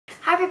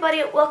Hi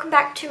everybody, welcome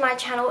back to my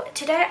channel.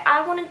 Today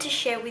I wanted to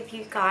share with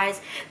you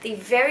guys the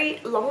very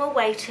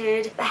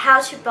long-awaited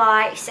how to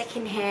buy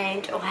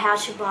secondhand or how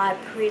to buy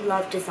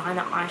pre-loved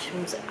designer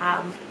items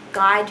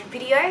guide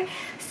video.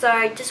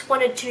 So just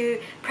wanted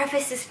to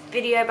preface this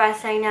video by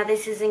saying now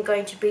this isn't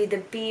going to be the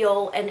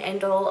be-all and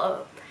end-all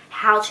of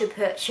how to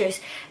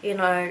purchase,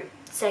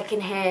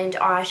 secondhand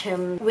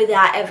item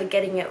without ever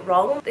getting it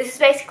wrong. This is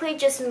basically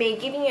just me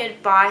giving you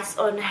advice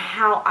on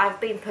how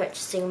I've been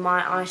purchasing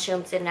my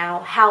items and now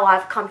how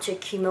I've come to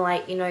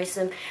accumulate,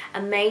 some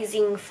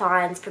amazing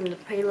finds from the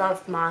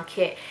pre-loved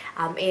market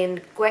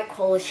in great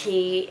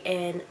quality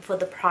and for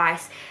the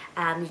price.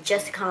 You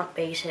just can't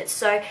beat it.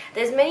 So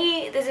there's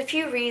a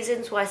few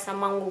reasons why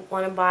someone would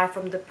want to buy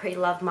from the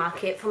pre-loved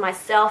market. For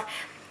myself,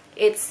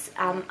 it's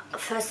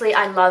firstly,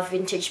 I love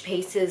vintage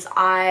pieces.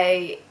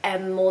 I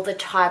am more the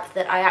type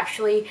that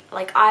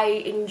I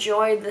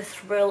enjoy the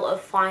thrill of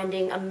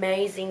finding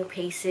amazing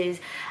pieces,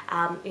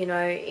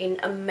 in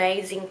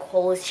amazing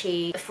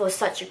quality for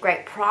such a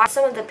great price.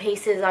 Some of the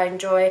pieces I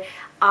enjoy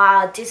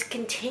are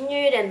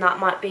discontinued, and that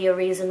might be a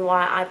reason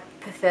why I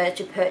prefer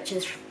to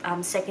purchase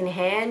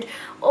secondhand,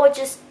 or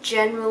just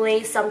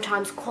generally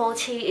sometimes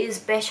quality is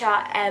better,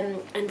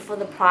 and for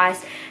the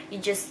price you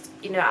just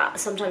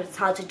sometimes it's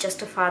hard to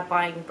justify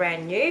buying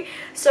brand new.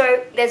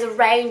 So there's a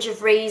range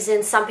of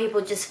reasons. Some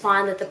people just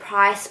find that the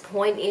price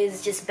point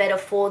is just better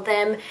for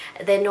them.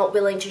 They're not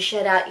willing to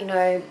shed out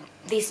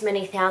this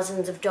many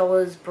thousands of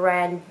dollars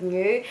brand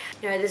new.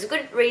 There's a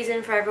good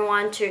reason for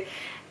everyone to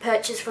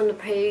purchase from the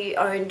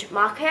pre-owned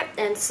market.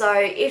 And so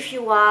if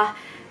you are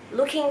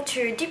looking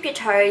to dip your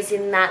toes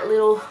in that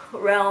little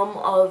realm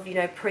of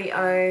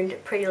pre-owned,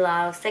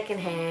 pre-loved,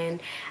 secondhand,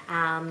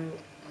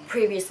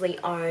 previously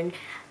owned,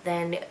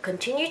 then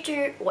continue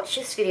to watch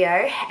this video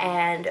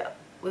and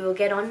we will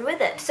get on with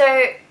it.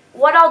 So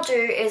what I'll do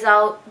is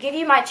I'll give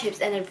you my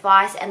tips and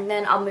advice, and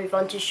then I'll move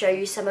on to show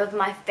you some of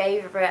my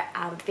favorite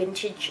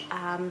vintage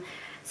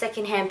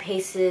secondhand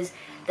pieces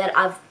that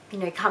I've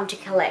come to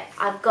collect.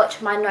 I've got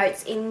my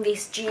notes in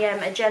this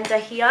GM agenda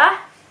here,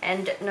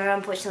 and no,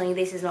 unfortunately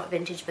this is not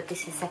vintage, but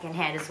this is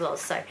secondhand as well,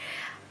 so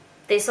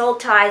this all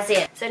ties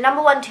in. So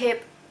number one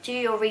tip: do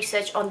your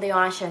research on the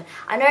item.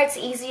 I know it's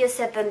easier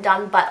said than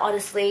done, but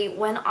honestly,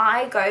 when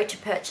I go to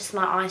purchase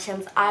my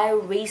items, I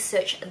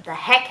research the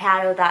heck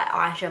out of that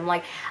item.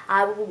 Like,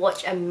 I will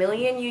watch a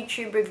million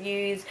YouTube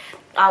reviews,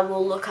 I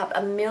will look up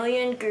a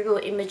million Google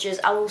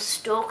images, I will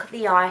stalk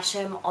the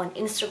item on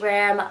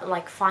Instagram,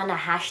 like find a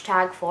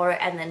hashtag for it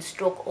and then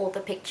stalk all the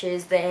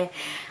pictures there.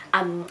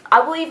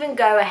 I will even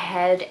go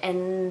ahead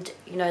and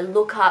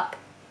look up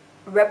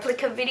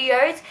replica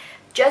videos,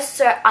 just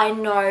so I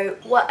know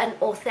what an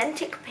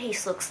authentic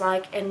piece looks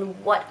like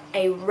and what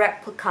a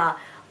replica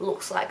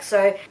looks like.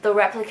 So the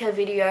replica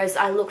videos,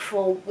 I look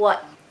for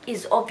what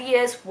is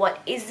obvious,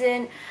 what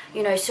isn't,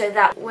 so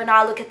that when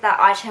I look at that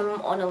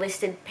item on a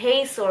listed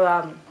piece or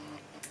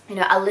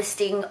a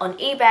listing on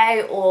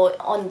eBay or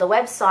on the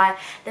website,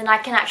 then I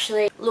can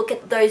actually look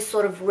at those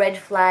sort of red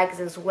flags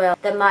as well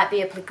that might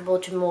be applicable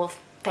to more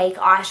fake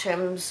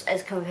items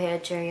as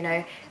compared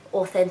to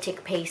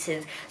authentic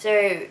pieces.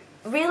 So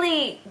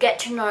really get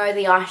to know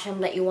the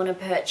item that you want to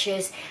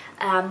purchase.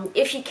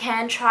 If you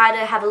can, try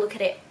to have a look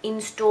at it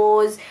in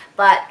stores,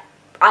 but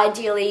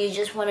ideally you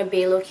just want to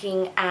be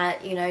looking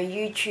at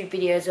YouTube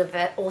videos of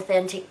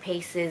authentic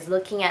pieces,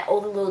 looking at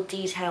all the little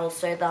details,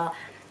 so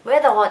where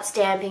the hot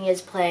stamping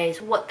is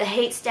placed, what the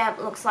heat stamp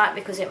looks like,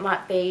 because it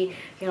might be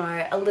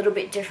a little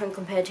bit different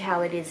compared to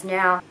how it is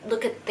now.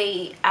 Look at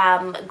the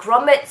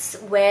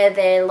grommets, where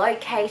they're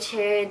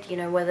located,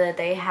 whether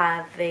they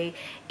have the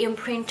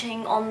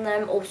imprinting on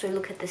them. Also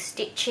look at the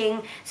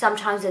stitching.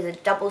 Sometimes there's a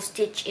double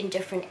stitch in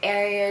different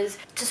areas.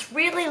 Just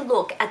really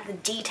look at the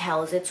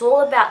details. It's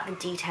all about the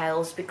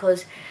details,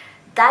 because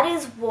that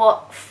is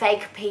what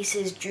fake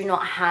pieces do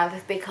not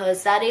have,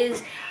 because that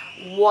is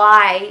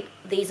why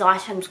these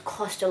items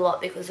cost a lot,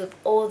 because of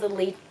all the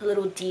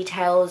little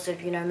details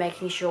of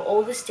making sure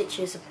all the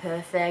stitches are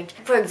perfect.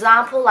 For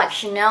example, like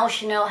Chanel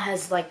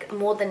has like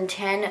more than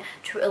 10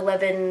 to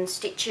 11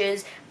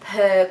 stitches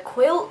per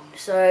quilt,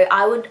 so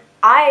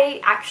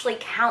I actually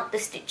count the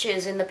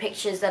stitches in the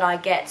pictures that I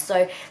get.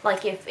 So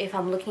like if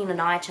I'm looking at an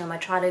item, I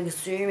try to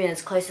zoom in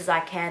as close as I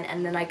can,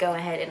 and then I go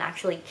ahead and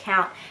actually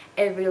count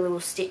every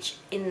little stitch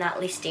in that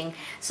listing.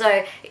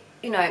 So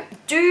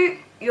do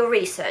your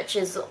research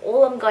is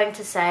all I'm going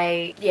to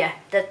say. Yeah,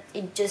 that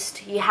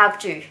you have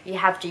to.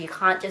 You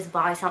can't just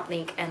buy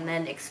something and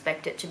then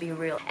expect it to be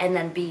real and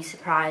then be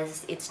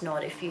surprised it's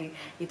not, if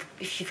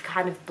you've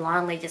kind of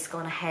blindly just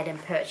gone ahead and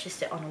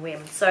purchased it on a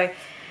whim. So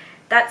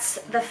that's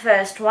the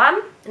first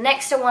one. The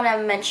next I want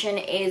to mention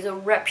is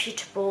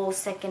reputable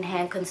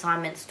secondhand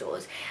consignment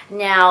stores.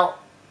 Now,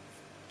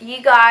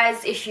 you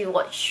guys, if you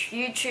watch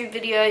YouTube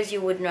videos, you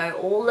would know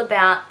all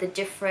about the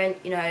different,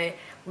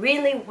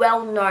 really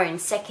well-known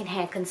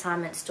secondhand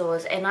consignment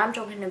stores, and I'm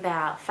talking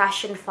about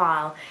Fashion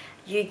File,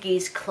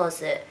 Yugi's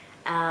Closet.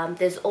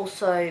 There's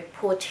also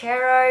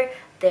Portero,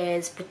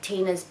 there's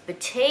Pattina's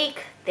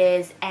Boutique,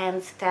 there's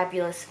Anne's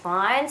Fabulous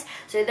Finds.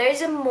 So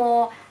those are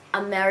more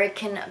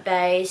American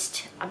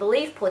based. I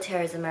believe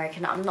Portera is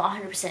American, I'm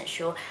not 100%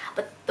 sure,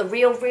 but the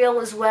Real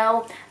as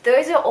well.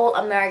 Those are all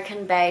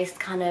American based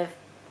kind of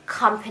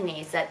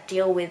companies that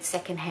deal with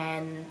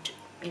secondhand,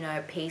 you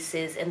know,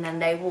 pieces, and then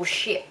they will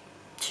ship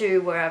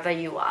to wherever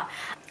you are.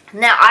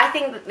 Now I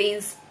think that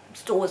these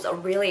stores are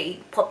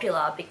really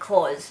popular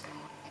because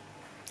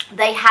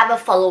they have a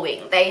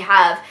following,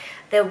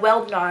 they're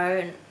well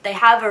known, they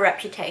have a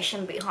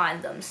reputation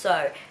behind them.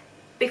 So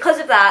because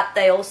of that,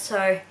 they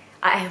also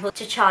are able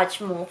to charge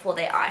more for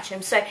their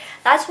items. So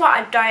that's why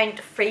I don't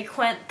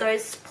frequent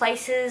those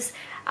places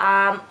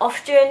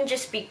often,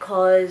 just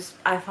because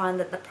I find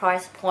that the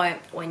price point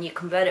when you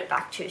convert it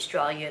back to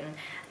Australian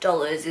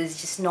dollars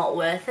is just not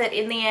worth it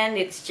in the end.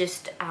 It's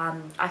just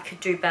I could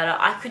do better.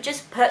 I could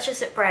just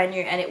purchase it brand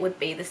new and it would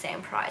be the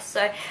same price.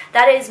 So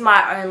that is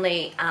my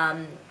only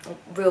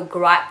real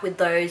gripe with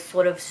those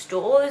sort of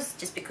stores,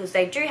 just because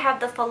they do have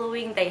the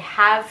following, they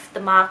have the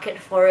market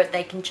for it,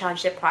 they can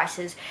charge their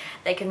prices,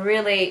 they can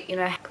really, you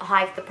know,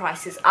 hike the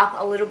prices up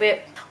a little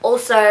bit.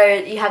 Also,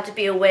 you have to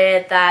be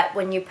aware that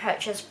when you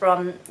purchase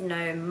from, you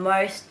know,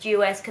 most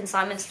US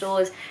consignment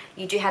stores,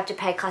 you do have to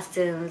pay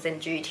customs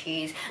and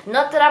duties.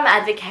 Not that I'm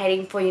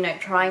advocating for, you know,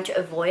 trying to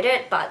avoid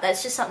it, but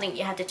that's just something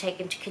you have to take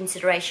into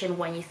consideration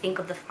when you think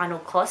of the final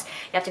cost.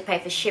 You have to pay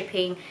for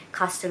shipping,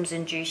 customs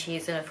and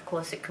duties, and of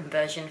course a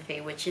conversion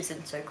fee, which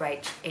isn't so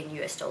great in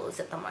US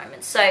dollars at the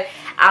moment. So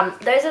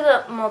those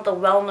are the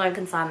well-known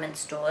consignment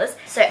stores.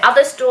 So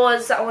other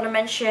stores I want to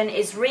mention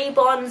is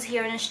Rebonds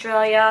here in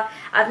Australia.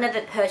 I've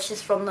never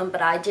purchased from them,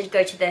 but I did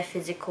go to their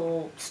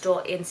physical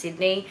store in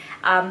Sydney.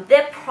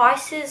 Their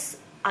prices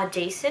are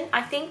decent,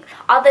 I think.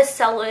 Other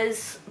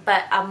sellers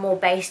but are more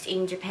based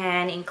in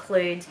Japan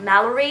include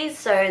Mallory's.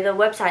 So the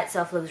website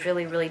itself looks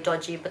really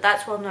dodgy, but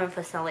that's well known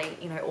for selling,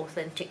 you know,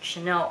 authentic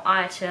Chanel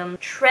items.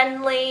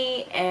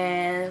 Trendly,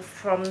 and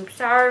from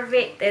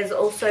Saravik there's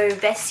also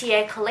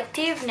Vestiaire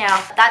Collective.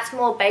 Now that's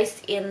more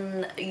based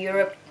in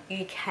Europe,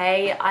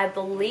 UK, I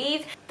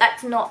believe.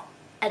 That's not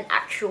an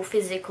actual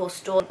physical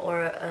store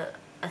or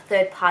a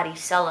third-party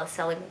seller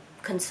selling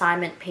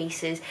consignment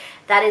pieces.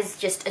 That is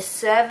just a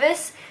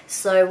service.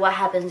 So what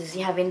happens is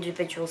you have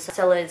individual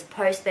sellers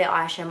post their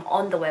item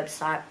on the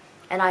website,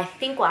 and I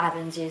think what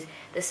happens is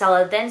the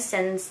seller then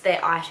sends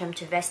their item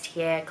to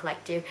Vestiaire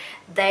Collective,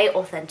 they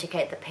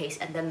authenticate the piece,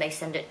 and then they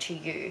send it to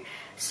you.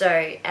 So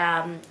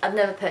I've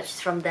never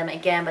purchased from them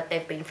again, but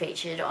they've been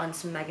featured on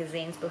some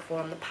magazines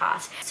before in the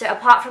past. So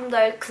apart from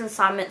those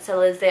consignment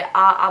sellers, there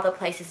are other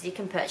places you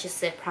can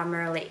purchase it,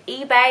 primarily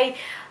eBay,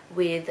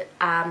 with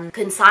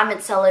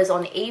consignment sellers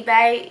on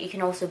eBay. You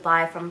can also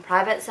buy from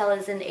private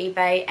sellers in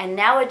eBay, and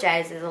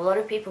nowadays there's a lot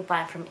of people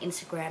buying from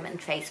Instagram and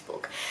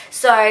Facebook.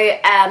 So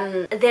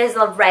there's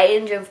a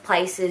range of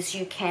places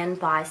you can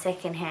buy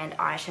secondhand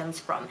items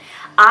from.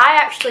 I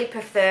actually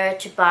prefer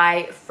to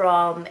buy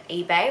from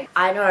eBay.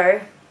 I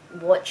know,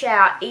 watch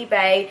out,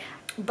 eBay,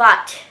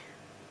 but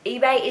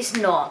eBay is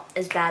not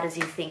as bad as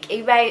you think.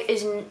 eBay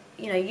isn't,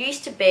 you know,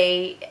 used to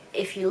be,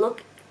 if you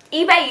look,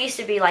 eBay used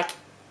to be like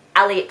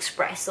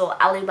AliExpress or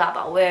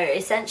Alibaba, where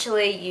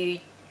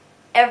essentially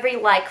every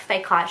like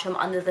fake item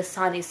under the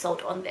sun is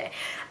sold on there.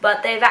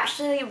 But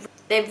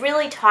they've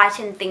really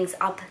tightened things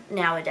up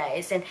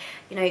nowadays, and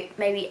you know,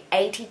 maybe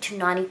 80 to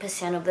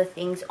 90% of the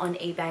things on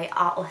eBay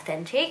are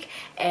authentic,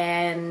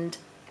 and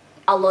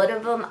a lot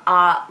of them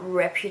are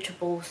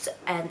reputable,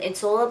 and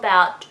it's all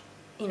about,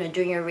 you know,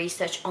 doing your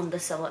research on the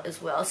seller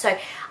as well. So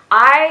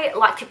I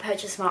like to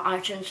purchase my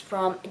items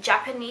from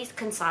Japanese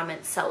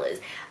consignment sellers.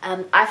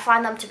 I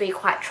find them to be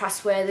quite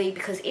trustworthy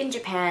because in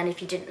Japan,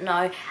 if you didn't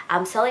know,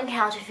 selling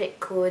counterfeit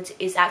goods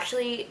is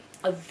actually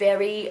a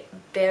very,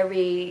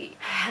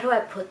 how do I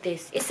put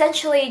this?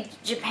 Essentially,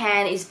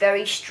 Japan is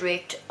very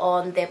strict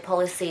on their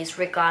policies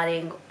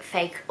regarding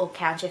fake or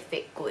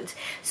counterfeit goods.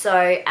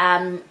 So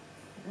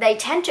they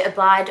tend to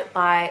abide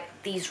by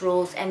these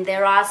rules, and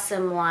there are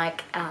some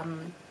like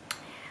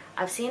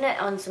I've seen it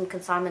on some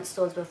consignment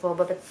stores before,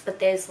 but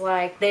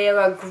there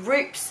are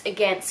groups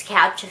against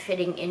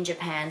counterfeiting in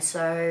Japan,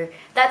 so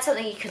that's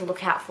something you can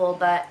look out for.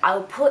 But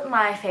I'll put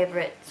my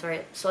favorite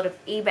sort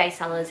of eBay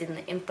sellers in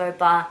the info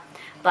bar.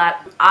 But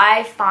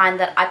I find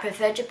that I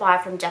prefer to buy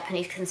from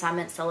Japanese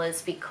consignment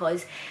sellers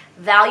because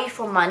value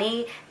for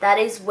money, that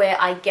is where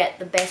I get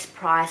the best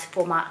price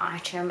for my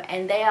item,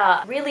 and they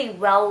are really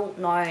well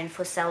known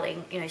for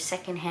selling, you know,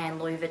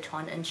 secondhand Louis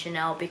Vuitton and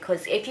Chanel.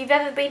 Because if you've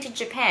ever been to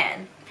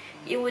Japan,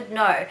 you would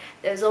know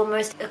there's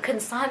almost a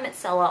consignment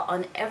seller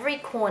on every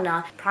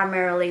corner,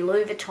 primarily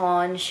Louis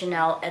Vuitton,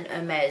 Chanel and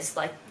Hermes.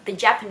 Like, the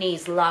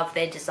Japanese love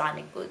their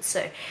designer goods,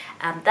 so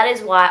that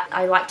is why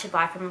I like to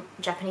buy from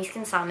Japanese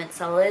consignment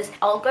sellers.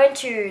 I'll go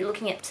into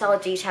looking at seller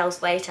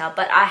details later,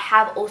 but I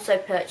have also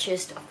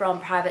purchased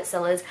from private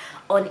sellers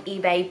on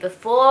eBay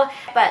before.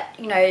 But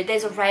you know,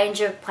 there's a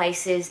range of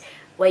places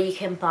where you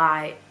can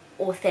buy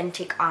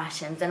authentic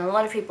items, and a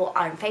lot of people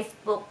are in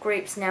Facebook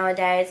groups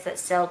nowadays that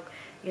sell,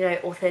 you know,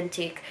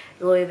 authentic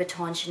Louis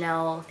Vuitton,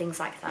 Chanel, things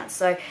like that.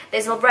 So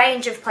there's a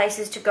range of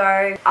places to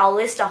go. I'll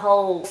list a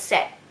whole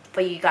set for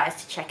you guys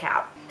to check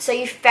out. So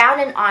you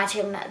found an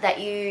item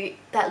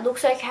that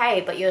looks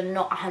okay, but you're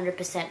not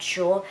 100%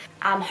 sure.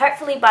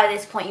 Hopefully by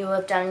this point you will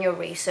have done your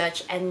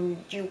research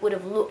and you would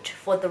have looked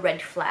for the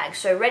red flags.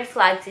 So red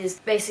flags is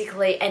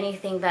basically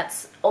anything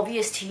that's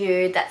obvious to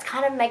you, that's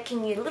kind of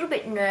making you a little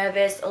bit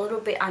nervous, a little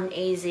bit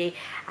uneasy.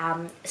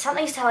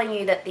 Something's telling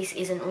you that this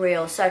isn't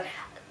real. So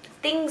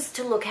things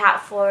to look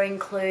out for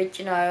include,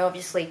 you know,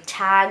 obviously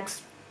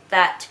tags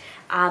that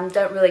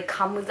don't really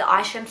come with the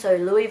item. So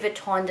Louis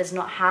Vuitton does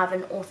not have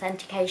an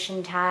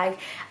authentication tag.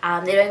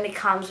 It only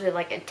comes with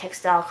like a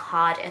textile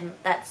card, and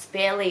that's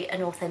barely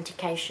an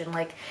authentication.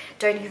 Like,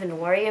 don't even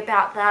worry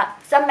about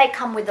that. Some may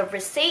come with a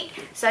receipt,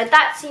 so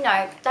that's, you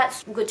know,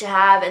 that's good to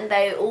have, and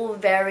they all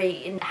vary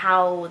in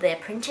how they're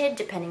printed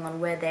depending on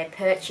where they're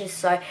purchased.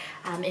 So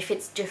if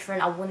it's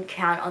different, I wouldn't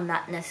count on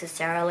that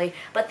necessarily.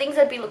 But things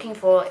I'd be looking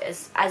for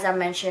is, as I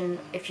mentioned,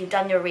 if you've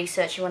done your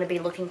research, you want to be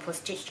looking for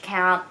stitch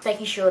count,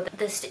 making sure that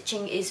the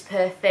stitching is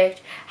perfect,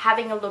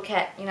 having a look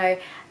at, you know,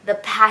 the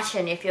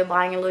pattern if you're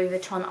buying a Louis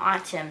Vuitton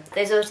item.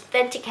 There's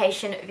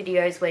authentication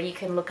videos where you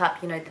can look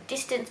up, you know, the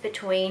distance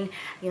between,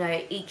 you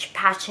know, each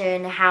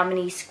pattern, how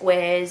many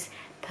squares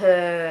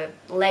per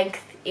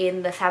length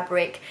in the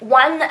fabric.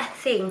 One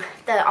thing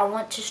that I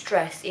want to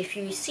stress, if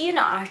you see an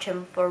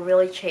item for a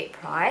really cheap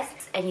price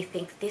and you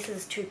think this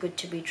is too good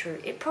to be true,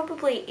 it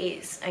probably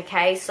is,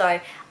 okay? So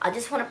I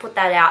just want to put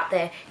that out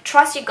there.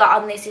 Trust your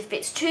gut on this. If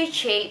it's too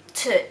cheap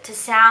to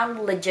sound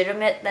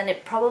legitimate, then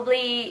it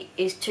probably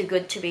is too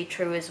good to be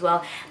true as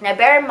well. Now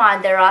bear in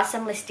mind, there are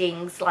some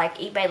listings, like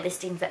eBay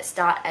listings, that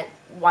start at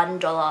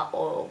 $1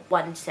 or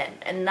 1 cent,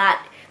 and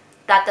that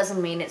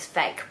doesn't mean it's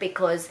fake,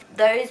 because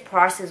those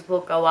prices will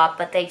go up,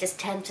 but they just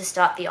tend to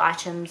start the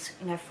items,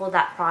 you know, for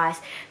that price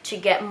to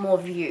get more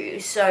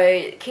views.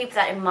 So keep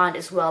that in mind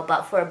as well.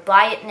 But for a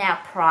buy it now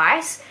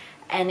price,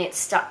 and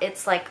it's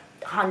like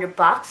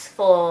 $100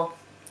 for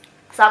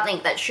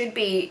something that should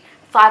be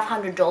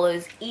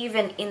 $500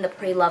 even in the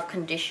pre-love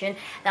condition.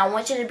 Now I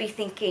want you to be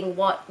thinking,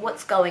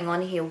 what's going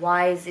on here?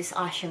 Why is this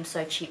item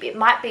so cheap? It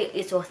might be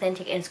it's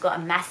authentic and it's got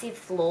a massive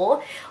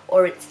flaw,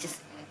 or it's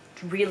just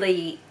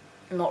really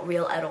not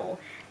real at all.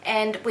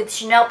 And with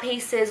Chanel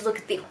pieces, look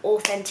at the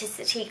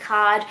authenticity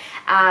card.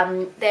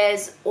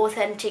 There's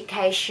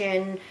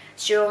authentication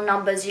serial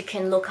numbers you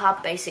can look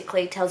up.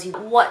 Basically it tells you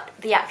what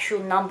the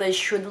actual numbers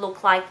should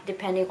look like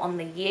depending on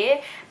the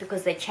year,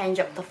 because they change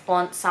up the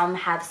font. Some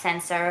have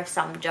sans serif,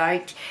 some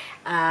don't.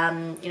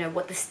 You know,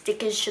 what the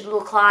stickers should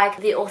look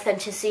like. The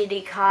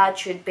authenticity card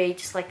should be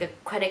just like a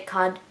credit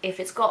card.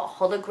 If it's got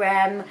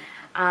hologram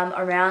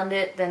around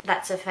it, then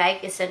that's a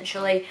fake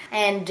essentially.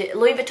 And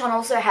Louis Vuitton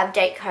also have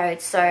date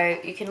codes, so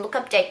you can look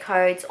up date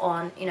codes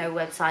on, you know,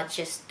 websites.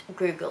 Just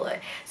Google it.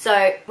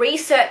 So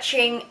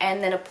researching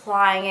and then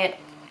applying it,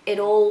 it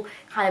all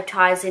kind of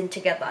ties in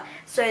together.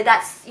 So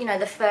that's, you know,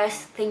 the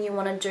first thing you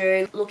want to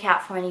do. Look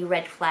out for any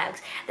red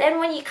flags. Then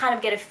when you kind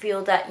of get a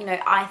feel that, you know,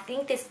 I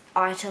think this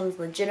item's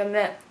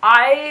legitimate,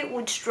 I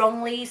would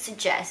strongly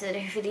suggest that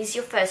if it is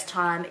your first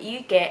time,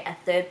 you get a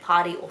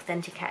third-party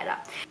authenticator.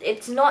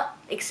 It's not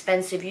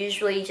expensive.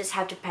 Usually you just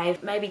have to pay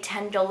maybe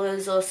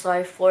 $10 or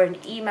so for an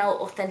email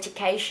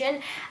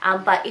authentication,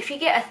 but if you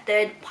get a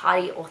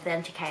third-party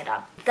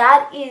authenticator,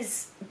 that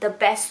is the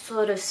best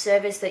sort of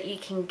service that you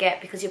can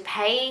get, because you're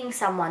paying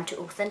someone to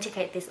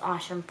authenticate this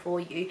item for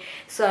you.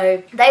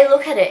 So they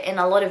look at it in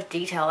a lot of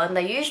detail, and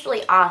they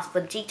usually ask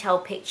for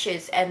detailed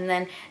pictures, and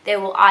then they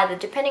will either,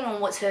 depending on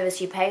what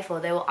service you pay for,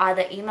 they will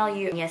either email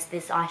you, yes,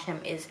 this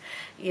item is,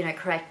 you know,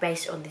 correct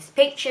based on these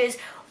pictures,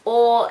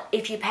 or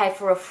if you pay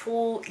for a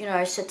full, you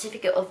know,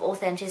 certificate of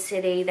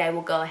authenticity, they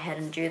will go ahead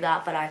and do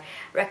that. But I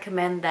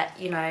recommend that,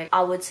 you know,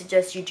 I would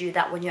suggest you do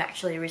that when you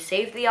actually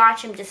receive the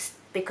item, just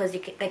because they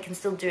can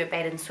still do a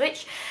bait and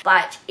switch.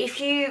 But if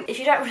you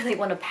don't really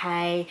want to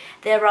pay,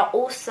 there are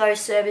also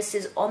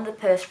services on the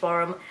Purse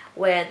forum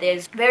where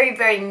there's very,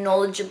 very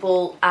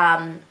knowledgeable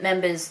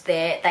members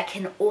there that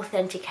can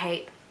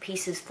authenticate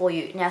pieces for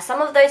you. Now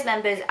some of those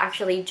members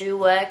actually do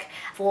work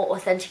for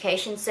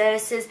authentication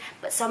services,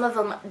 but some of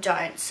them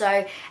don't.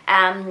 So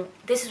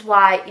this is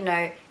why, you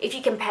know, if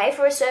you can pay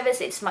for a service,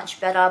 it's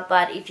much better.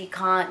 But if you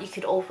can't, you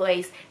could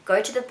always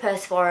go to the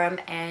Purse forum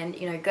and,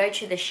 you know, go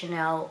to the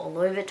Chanel or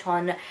Louis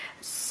Vuitton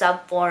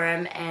sub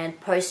forum and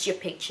post your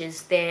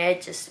pictures there.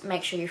 Just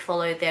make sure you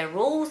follow their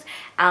rules.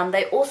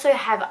 They also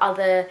have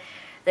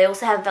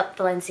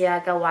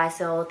Balenciaga,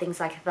 YSL,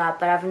 things like that,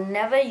 but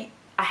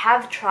I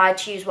have tried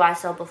to use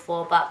YSL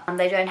before, but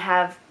they don't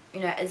have, you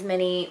know, as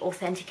many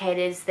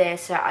authenticators there,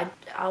 so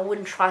I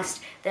wouldn't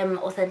trust them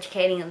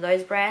authenticating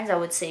those brands. I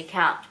would seek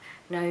out,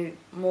 you know,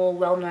 more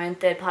well-known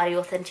third-party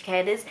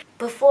authenticators.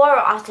 Before or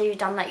after you've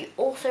done that, you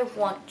also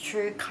want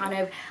to kind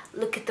of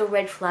look at the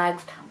red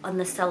flags on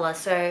the seller.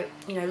 So,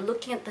 you know,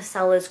 looking at the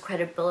seller's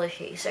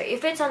credibility. So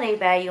if it's on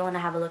eBay, you want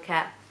to have a look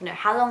at you know,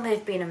 how long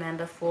they've been a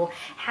member for,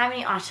 how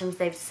many items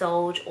they've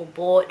sold or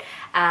bought,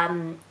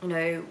 you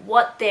know,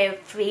 what their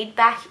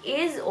feedback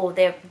is or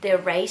their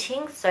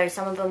rating. So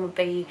some of them would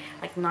be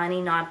like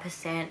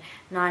 99%,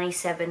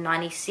 97,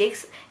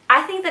 96.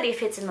 I think that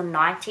if it's in the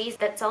 90s,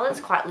 that seller's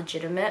quite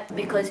legitimate,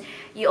 because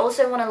you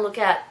also want to look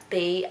at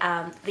the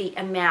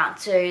amount.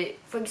 So,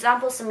 for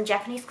example, some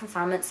Japanese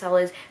consignment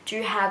sellers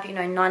do have, you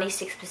know,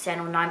 96%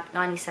 or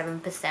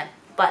 97%.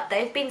 But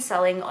they've been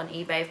selling on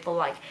eBay for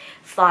like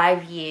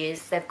 5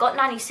 years. They've got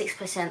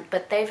 96%,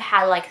 but they've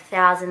had like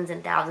thousands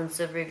and thousands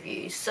of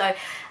reviews. So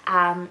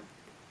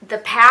the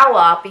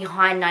power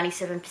behind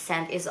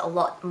 97% is a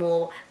lot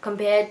more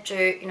compared to,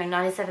 you know,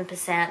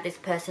 97% this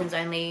person's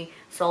only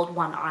sold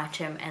one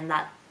item and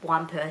that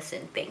one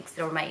person thinks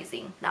they're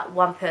amazing. That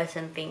one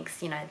person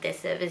thinks, you know, their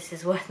service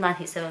is worth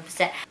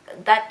 97%.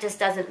 That just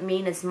doesn't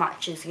mean as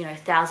much as, you know,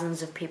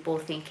 thousands of people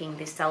thinking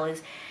this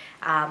seller's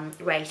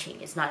rating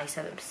is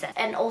 97%.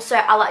 And also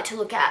I like to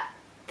look at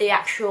the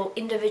actual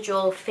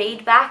individual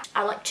feedback.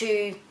 I like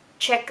to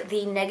check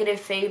the negative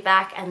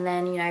feedback, and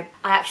then, you know,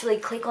 I actually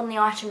click on the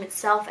item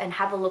itself and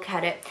have a look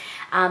at it.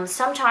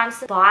 Sometimes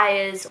the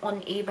buyers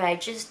on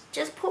eBay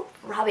just put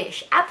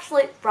rubbish,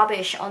 absolute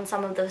rubbish on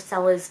some of the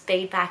sellers'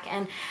 feedback,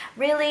 and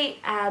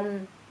really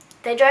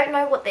they don't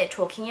know what they're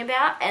talking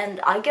about, and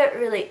I get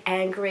really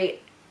angry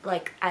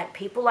like at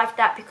people like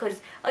that,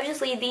 because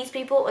obviously these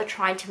people are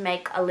trying to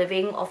make a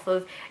living off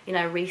of, you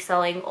know,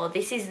 reselling, or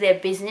this is their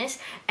business,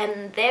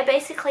 and they're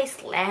basically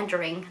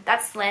slandering.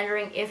 That's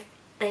slandering if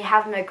they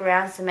have no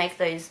grounds to make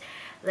those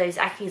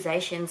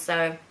accusations.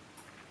 So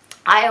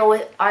I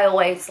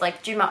always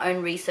like do my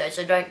own research.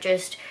 I don't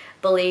just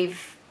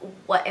believe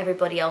what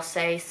everybody else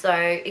says. So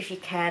if you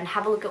can,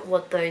 have a look at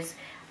what those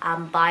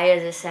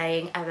buyers are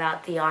saying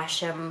about the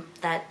item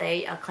that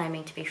they are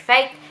claiming to be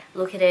fake.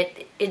 Look at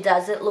it.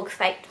 Does it look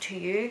fake to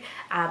you?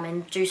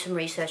 And do some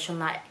research on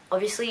that.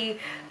 Obviously,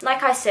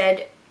 like I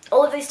said,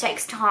 all of this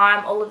takes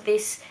time. All of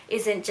this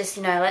isn't just,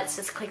 you know, let's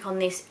just click on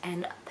this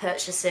and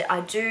purchase it.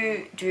 I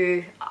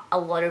do a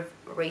lot of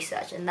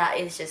research, and that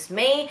is just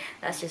me.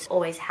 That's just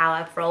always how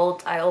I've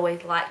rolled. I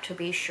always like to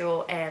be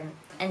sure and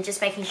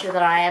just making sure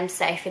that I am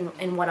safe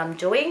in what I'm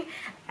doing.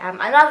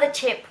 Another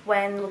tip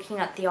when looking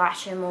at the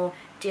item or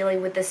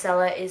dealing with the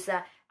seller is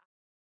that